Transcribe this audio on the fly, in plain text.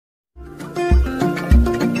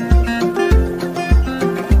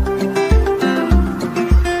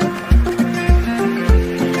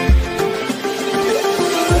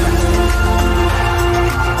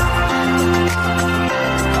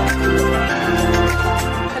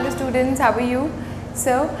students, how are you?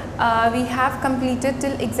 So we have completed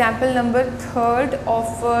till example number 3rd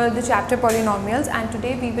of the chapter polynomials, and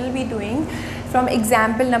today we will be doing from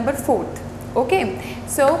example number 4th. Okay,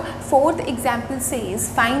 so 4th example says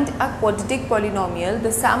find a quadratic polynomial,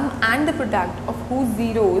 the sum and the product of whose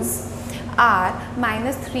zeros are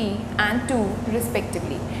 -3 and 2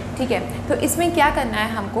 respectively. ठीक है, तो इसमें क्या करना है,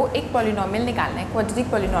 हमको एक polynomial निकालना है, क्वाड्रेटिक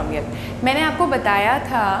पॉलिनोमियल। मैंने आपको बताया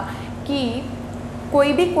था कि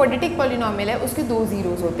कोई भी क्वाड्रेटिक पॉलिनोमियल है उसके 2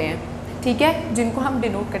 ज़ीरोज़ होते हैं, ठीक है, जिनको हम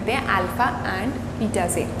डिनोट करते हैं अल्फ़ा एंड बीटा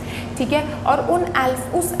से, ठीक है। और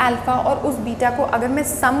उस अल्फ़ा और उस बीटा को अगर मैं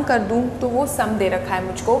सम कर दूं तो वो सम दे रखा है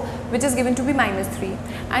मुझको, which is given to be -3,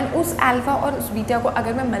 and उस अल्फ़ा और उस बीटा को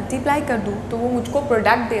अगर मैं मल्टीप्लाई कर दूं तो वो मुझको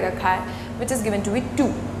प्रोडक्ट दे रखा है, which is given to be 2।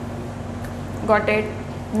 Got it?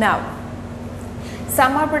 Now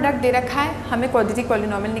some और प्रोडक्ट दे रखा है, हमें क्वाड्रेटिक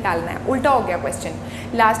पॉलिनोमियल निकालना है। उल्टा हो गया क्वेश्चन।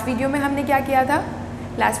 लास्ट वीडियो में हमने क्या किया था?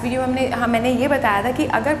 लास्ट वीडियो में मैंने ये बताया था कि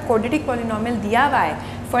अगर क्वाड्रेटिक पॉलिनोमियल दिया हुआ है,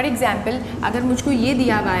 फॉर एग्जांपल अगर मुझको ये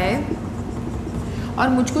दिया हुआ है और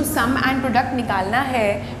मुझको सम एंड प्रोडक्ट निकालना है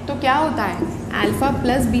तो क्या होता है, अल्फ़ा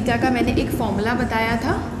प्लस बीटा का मैंने एक फॉर्मूला बताया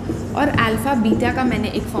था और अल्फ़ा बीटा का मैंने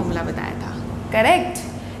एक फॉर्मूला बताया था, करेक्ट?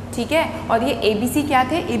 ठीक है, और ये ABC क्या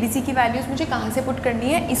थे? ABC की वैल्यूज़ मुझे कहाँ से पुट करनी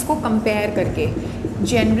है? इसको कंपेयर करके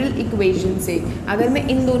जनरल इक्वेशन से। अगर मैं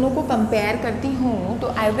इन दोनों को कंपेयर करती हूँ तो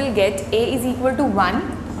I will get A is equal to 1,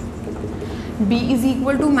 B is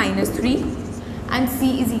equal to -3 and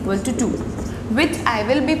C is equal to 2, which I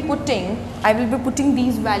will be putting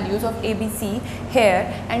these values of ABC here,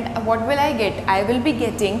 and what will I get? I will be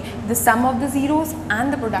getting the sum of the zeros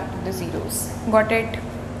and the product of the zeros. Got it?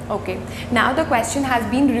 Okay. Now the question has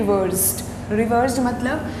been reversed. Reversed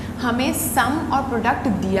मतलब हमें सम और product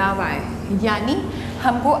दिया हुआ है, यानी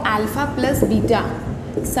हमको alpha plus beta,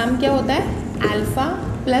 सम क्या होता है? अल्फ़ा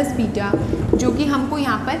प्लस बीटा, जो कि हमको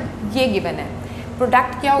यहाँ पर ये गिवन है।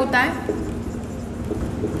 प्रोडक्ट क्या होता है?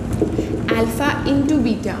 अल्फ़ा इंटू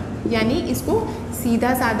बीटा, यानी इसको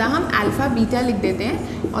सीधा साधा हम अल्फ़ा बीटा लिख देते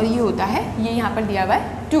हैं, और ये होता है, ये यहाँ पर दिया हुआ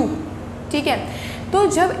है 2, ठीक है। तो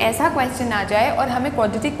जब ऐसा क्वेश्चन आ जाए और हमें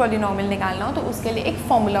क्वाड्रेटिक पॉलिनोमियल निकालना हो तो उसके लिए एक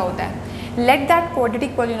फॉर्मूला होता है, let that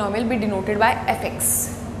quadratic polynomial B denoted by fx।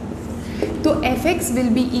 तो fx will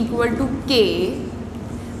be equal to k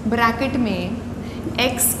bracket में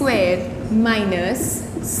x² minus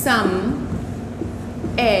sum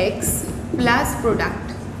x plus product.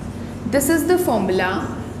 This is the formula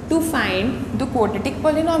to find the quadratic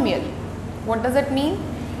polynomial. What does it mean?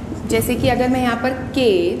 जैसे कि अगर मैं यहाँ पर k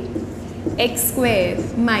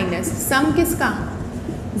x² minus sum किसका?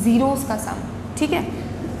 Zeros का सम, ठीक है,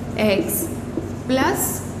 x प्लस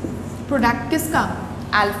प्रोडक्ट किसका?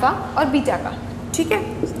 अल्फ़ा और बीटा का, ठीक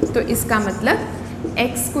है। तो इसका मतलब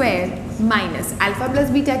x² minus alpha plus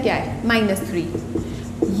beta क्या है?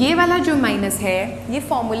 -3। ये वाला जो माइनस है ये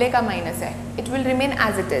फॉर्मूले का माइनस है, it will remain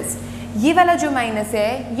as it is. ये वाला जो माइनस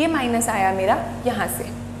है ये माइनस आया मेरा यहाँ से,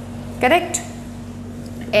 correct?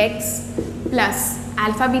 x plus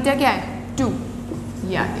alpha beta क्या है? 2,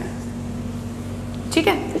 ये आ गया, ठीक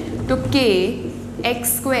है। तो k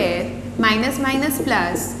x² minus minus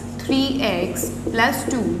plus 3x plus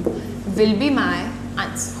 2 will be my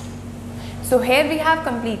answer. So here we have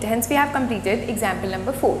completed example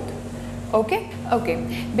number 4th. Okay.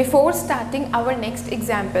 Before starting our next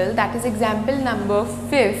example, that is example number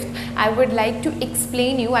 5th, I would like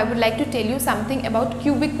to tell you something about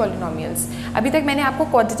cubic polynomials. अभी तक मैंने आपको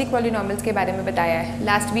quadratic polynomials के बारे में बताया है।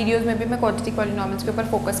 Last videos में भी मैं quadratic polynomials के ऊपर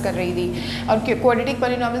फोकस कर रही थी, और quadratic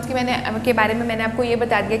polynomials के बारे में मैंने आपको ये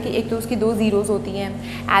बता दिया कि एक तो उसकी 2 ज़ीरोज़ होती हैं,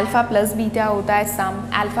 अल्फ़ा प्लस बीटा होता है सम,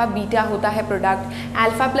 अल्फ़ा बीटा होता है प्रोडक्ट।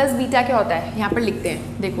 अल्फ़ा प्लस बीटा क्या होता है? यहाँ पर लिखते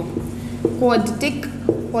हैं, देखो, क्वाड्रेटिक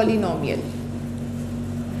पॉलिनोमियल,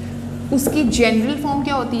 उसकी जनरल फॉर्म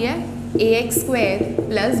क्या होती है? ax²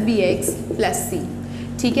 plus bx plus c,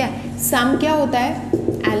 ठीक है। सम क्या होता है?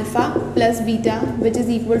 Alpha plus beta which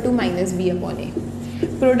is equal to -b/a।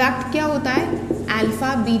 Product क्या होता है?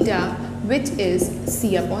 Alpha beta which is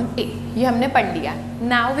c/a। ये हमने पढ़ लिया।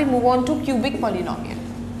 Now we move on to cubic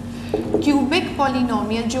polynomial. Cubic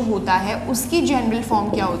polynomial जो होता है उसकी जनरल फॉर्म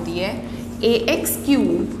क्या होती है? ax³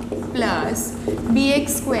 plus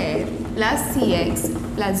bx² plus cx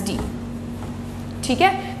plus d, ठीक है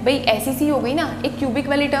भाई। ऐसी सी हो गई ना, एक क्यूबिक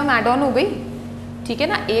वाली टर्म ऐड ऑन हो गई, ठीक है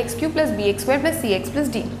ना, ax³ plus bx² plus cx plus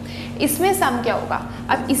d। इसमें सम क्या होगा?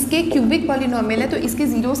 अब इसके क्यूबिक पॉलिनोमियल है तो इसके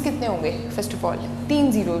ज़ीरोज़ कितने होंगे? फर्स्ट ऑफ ऑल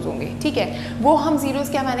 3 ज़ीरोज़ होंगे, ठीक है। वो हम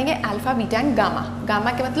ज़ीरोज़ क्या मानेंगे? Alpha beta and gamma.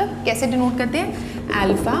 Gamma के मतलब कैसे डिनोट करते हैं?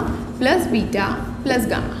 Alpha plus beta plus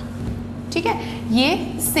gamma, ठीक है। ये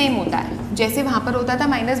सेम होता है जैसे वहाँ पर होता था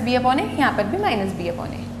 -b/a, यहाँ पर भी -b/a,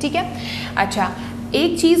 ठीक है। अच्छा,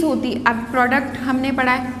 एक चीज़ होती, अब प्रोडक्ट हमने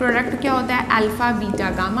पढ़ा है, प्रोडक्ट क्या होता है, alpha beta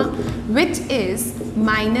gamma which is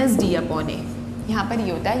minus D upon ए। यहाँ पर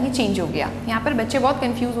ये होता है, ये चेंज हो गया, यहाँ पर बच्चे बहुत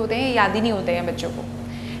कंफ्यूज होते हैं, याद ही नहीं होते हैं बच्चों को,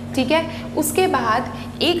 ठीक है। उसके बाद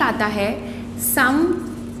एक आता है सम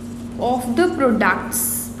of the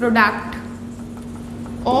product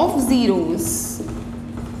of zeros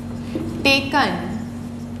taken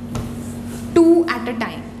to at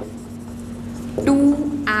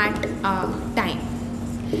a time.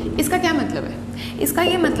 इसका क्या मतलब है, इसका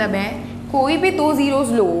ये मतलब है कोई भी दो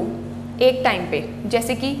ज़ीरोज़ लो एक टाइम पे,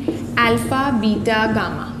 जैसे कि अल्फ़ा बीटा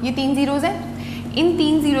गामा, ये 3 ज़ीरोज़ हैं, इन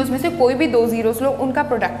 3 ज़ीरोज़ में से कोई भी दो ज़ीरोज़ लो, उनका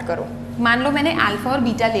प्रोडक्ट करो। मान लो मैंने अल्फ़ा और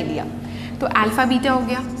बीटा ले लिया, तो अल्फ़ा बीटा हो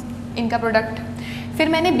गया इनका प्रोडक्ट, फिर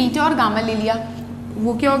मैंने बीटा और गामा ले लिया,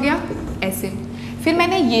 वो क्या हो गया ऐसे, फिर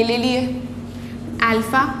मैंने ये ले लिए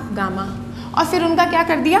अल्फ़ा गामा और फिर उनका क्या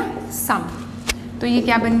कर दिया सम, तो ये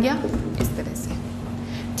क्या बन गया इस तरह से,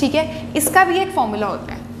 ठीक है। इसका भी एक फॉर्मूला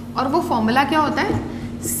होता है और वो फॉर्मूला क्या होता है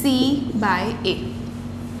C/A,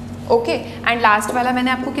 ओके। एंड लास्ट वाला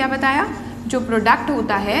मैंने आपको क्या बताया, जो प्रोडक्ट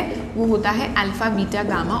होता है वो होता है अल्फ़ा बीटा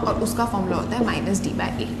गामा और उसका फॉर्मूला होता है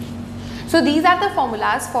 -D/A। So these are the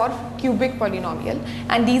formulas for cubic polynomial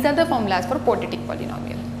and these are the formulas for quadratic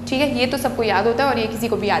polynomial, ठीक है। ये तो सबको याद होता है और ये किसी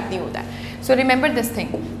को भी याद नहीं होता है। So remember this thing,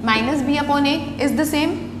 -B/A is the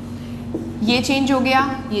same, ये चेंज हो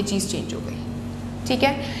गया, ये चीज़ चेंज हो गई, ठीक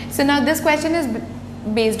है। So now this question is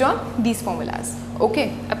based on these formulas, okay।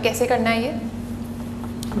 अब कैसे करना है ये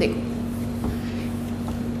देखो,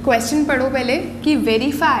 क्वेश्चन पढ़ो पहले कि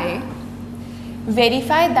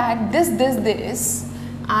verify that this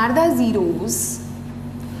are the zeros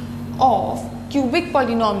of cubic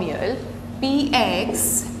polynomial px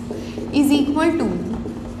is equal to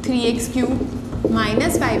 3x cube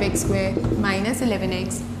minus 5x square minus 11x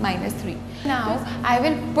minus 3. Now I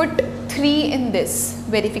will put 3 in this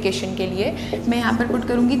verification के लिए मैं यहाँ पर put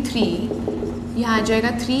करूँगी 3, यहाँ आ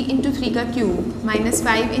जाएगा 3 into 3 का क्यूब minus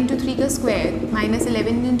 5 into 3 का स्क्वायर minus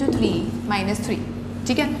 11 into 3 minus 3,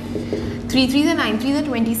 ठीक है। 3 3 are 9, 3 are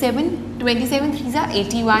 27, 27 3 are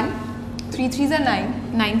 81, 3 3 are 9,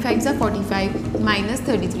 9 5 are 45, minus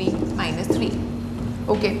 33 minus 3,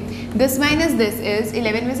 okay। This minus this is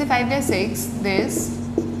 11 में से 5 गया 6, this,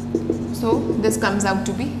 so this comes out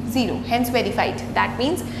to be 0, hence verified। That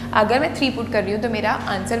means अगर मैं 3 put कर रही हूँ तो मेरा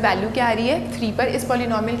आंसर वैल्यू क्या आ रही है 3 पर, इस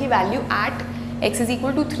पॉलिनोमियल की value eight x is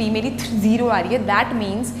equal to 3 मेरी 0 आ रही है। दैट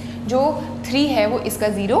मीन्स जो 3 है वो इसका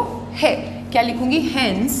 0 है। क्या लिखूँगी,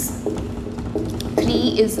 hence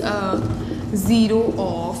 3 is a 0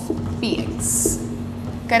 of px,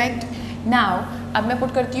 correct. Now अब मैं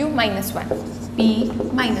पुट करती हूँ -1, p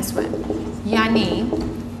 -1 यानी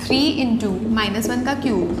 3 इंटू -1 का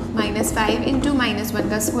क्यूब -5 इंटू -1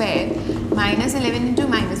 का स्क्वायर -11 इंटू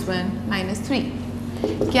 -1 -3,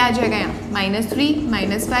 क्या आ जाएगा यहाँ -3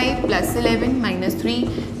 -5 +11 -3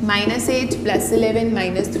 -8 +11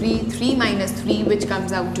 -3 3 -3 which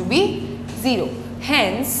comes out to be 0,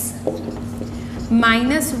 hence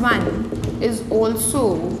 -1 is also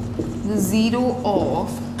the 0 of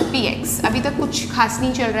px। अभी तक कुछ खास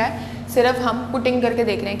नहीं चल रहा है, सिर्फ हम पुटिंग करके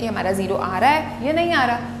देख रहे हैं कि हमारा 0 आ रहा है या नहीं आ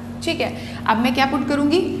रहा, ठीक है। अब मैं क्या पुट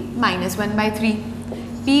करूँगी, -1/3,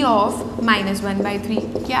 p ऑफ -1/3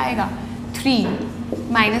 क्या आएगा 3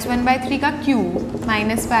 -1/3 का क्यूब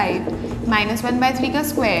 -5 -1/3 का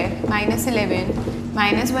स्क्वायर -11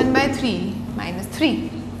 -1/3 -3,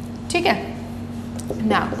 ठीक है।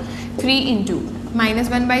 Now 3 into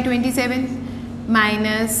 -1/27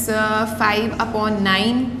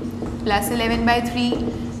 -5/9 +11/3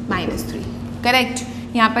 -3, correct.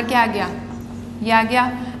 यहाँ पर क्या आ गया, ये आ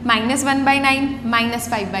गया -1/9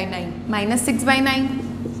 -5/9 -6/9,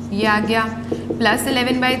 ये आ गया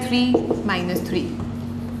 +11/3 -3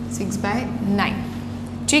 6/9,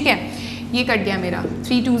 ठीक है। ये कट गया मेरा,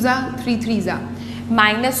 3 2 ज़ा 3 3 ज़ा,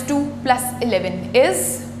 -2 + 11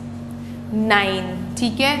 इज़ 9,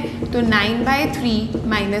 ठीक है। तो 9/3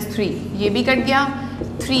 -3 ये भी कट गया,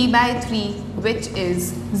 3/3 विच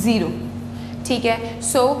इज़ 0, ठीक है।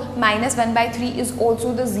 सो -1/3 is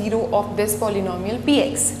also the 0 of this polynomial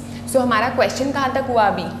px। सो हमारा क्वेश्चन कहाँ तक हुआ,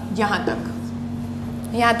 अभी यहाँ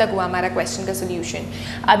तक हुआ हमारा क्वेश्चन का सोल्यूशन।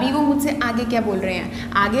 अभी वो मुझसे आगे क्या बोल रहे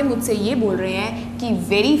हैं, आगे मुझसे ये बोल रहे हैं कि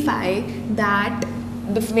verify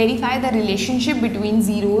the relationship between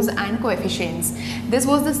zeros and coefficients. This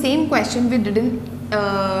was the same question we did in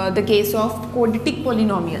the case of quadratic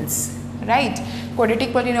polynomials, right?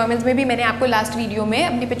 quadratic polynomials में भी मैंने आपको लास्ट वीडियो में,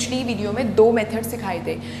 अपनी पिछली वीडियो में 2 मेथड सिखाए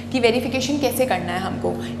थे कि वेरिफिकेशन कैसे करना है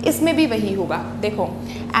हमको। इसमें भी वही होगा। देखो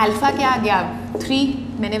अल्फ़ा क्या आ गया 3,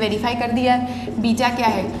 मैंने वेरीफाई कर दिया है। बीटा क्या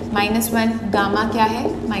है -1, गामा क्या है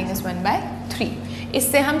 -1/3।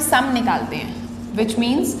 इससे हम सम निकालते हैं, which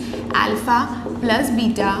means alpha plus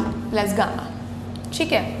beta plus gamma.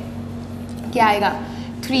 ठीक है, क्या आएगा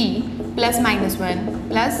 3 plus -1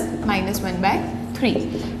 plus -1/3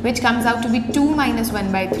 which comes out to be 2 -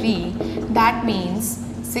 1/3, that means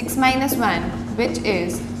 6 - 1 which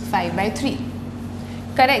is 5/3।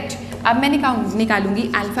 Correct. अब मैं निकालूंगी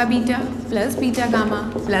alpha beta plus beta gamma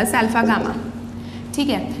plus alpha gamma. ठीक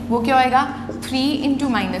है, वो क्या होएगा 3 ×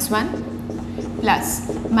 -1 प्लस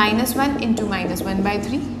 -1 ×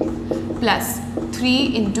 -1/3 प्लस 3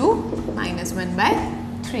 ×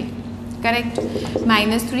 -1/3। करेक्ट।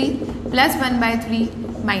 -3 प्लस 1/3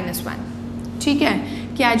 -1। ठीक है,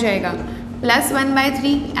 क्या आ जाएगा plus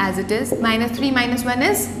 1/3 as it is, -3 - 1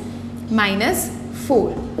 is -4,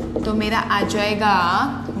 तो मेरा आ जाएगा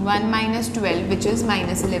 1 - 12 विच इज़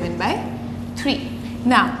 -11/3।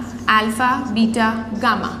 ना अल्फ़ा बीटा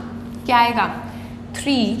गामा क्या आएगा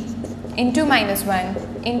 3 × -1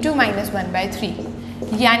 × -1/3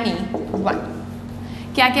 यानी 1।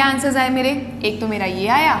 क्या क्या आंसर्स आए मेरे, एक तो मेरा ये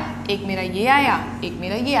आया, एक मेरा ये आया, एक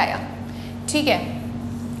मेरा ये आया। ठीक है,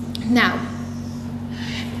 नाउ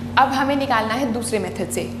अब हमें निकालना है दूसरे मेथड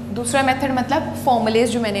से। दूसरा मेथड मतलब फॉर्मूलेज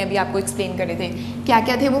जो मैंने अभी आपको एक्सप्लेन करे थे। क्या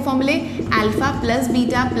क्या थे वो फॉर्मूले, alpha plus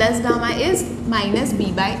beta plus gamma is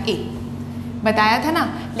 -b/a बताया था ना।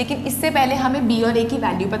 लेकिन इससे पहले हमें b और a की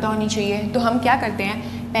वैल्यू पता होनी चाहिए, तो हम क्या करते हैं,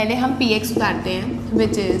 पहले हम px उतारते हैं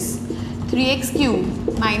which is 3x³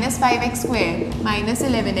 -5x²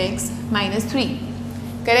 -11x -3।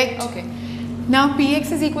 Correct. Okay, now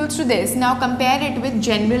px is equals to this. Now compare it with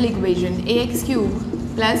general equation ax³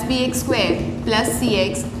 plus bx² plus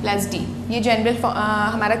cx plus d। ये जनरल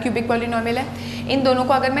हमारा क्यूबिक पॉलिनोमियल है। इन दोनों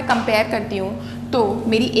को अगर मैं कंपेयर करती हूँ तो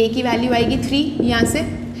मेरी a की वैल्यू आएगी 3 यहाँ से,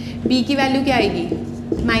 b की वैल्यू क्या आएगी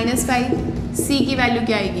 -5, c की वैल्यू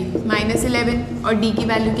क्या आएगी -11 और d की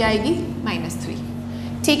वैल्यू क्या आएगी -3।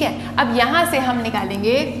 ठीक है, अब यहाँ से हम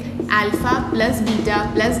निकालेंगे alpha plus beta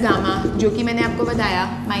plus gamma, जो कि मैंने आपको बताया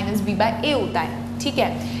 -b/a होता है। ठीक है,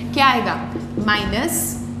 क्या आएगा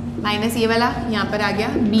माइनस ये वाला यहाँ पर आ गया,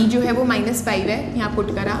 b जो है वो -5 है, यहाँ पुट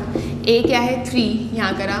करा, a क्या है 3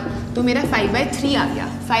 यहाँ करा, तो मेरा 5/3 आ गया।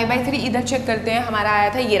 5/3 इधर चेक करते हैं, हमारा आया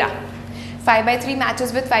था ये रहा 5/3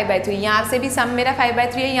 मैचेस विद 5/3। यहाँ से भी सम मेरा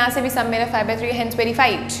 5/3 है, यहाँ से भी सम मेरा 5/3 है, hence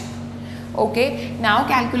verified. Okay, now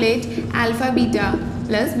calculate alpha beta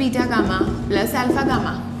plus beta gamma plus alpha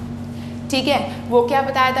gamma. ठीक है, वो क्या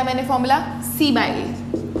बताया था मैंने फॉर्मूला c/a।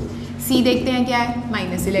 c देखते हैं क्या है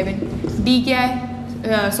 -11, d क्या है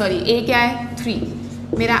a क्या है 3,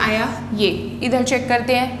 मेरा आया ये, इधर चेक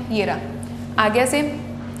करते हैं ये रहा, आ गया सेम।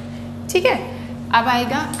 ठीक है, अब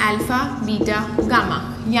आएगा अल्फ़ा बीटा गामा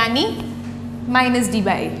यानी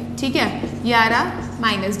 -d/a। ठीक है, ये आ रहा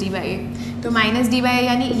 -d/a, तो -d/a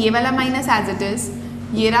यानी ये वाला माइनस एज इट इज़,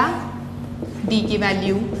 ये रहा d की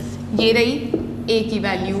वैल्यू, ये रही a की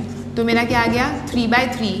वैल्यू, तो मेरा क्या आ गया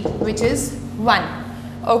 3/3 which is 1।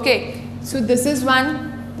 Okay, so this is 1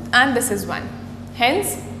 and this is 1,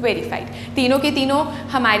 hence verified. तीनों के तीनों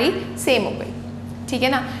हमारी सेम हो गई। ठीक है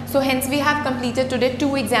ना। So hence we have completed today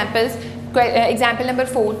 2 examples, example number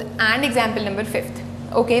 4th and example number 5th.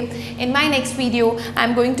 Okay, in my next video I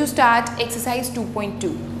am going to start exercise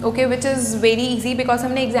 2.2, okay, which is very easy because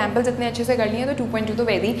हमने examples इतने अच्छे से कर लिए हैं, तो 2.2 तो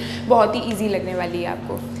बहुत ही easy लगने वाली है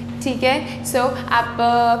आपको। ठीक है, सो आप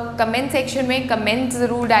कमेंट सेक्शन में कमेंट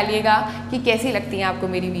ज़रूर डालिएगा कि कैसी लगती हैं आपको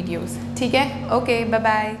मेरी वीडियोस। ठीक है, ओके, बाय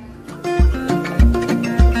बाय।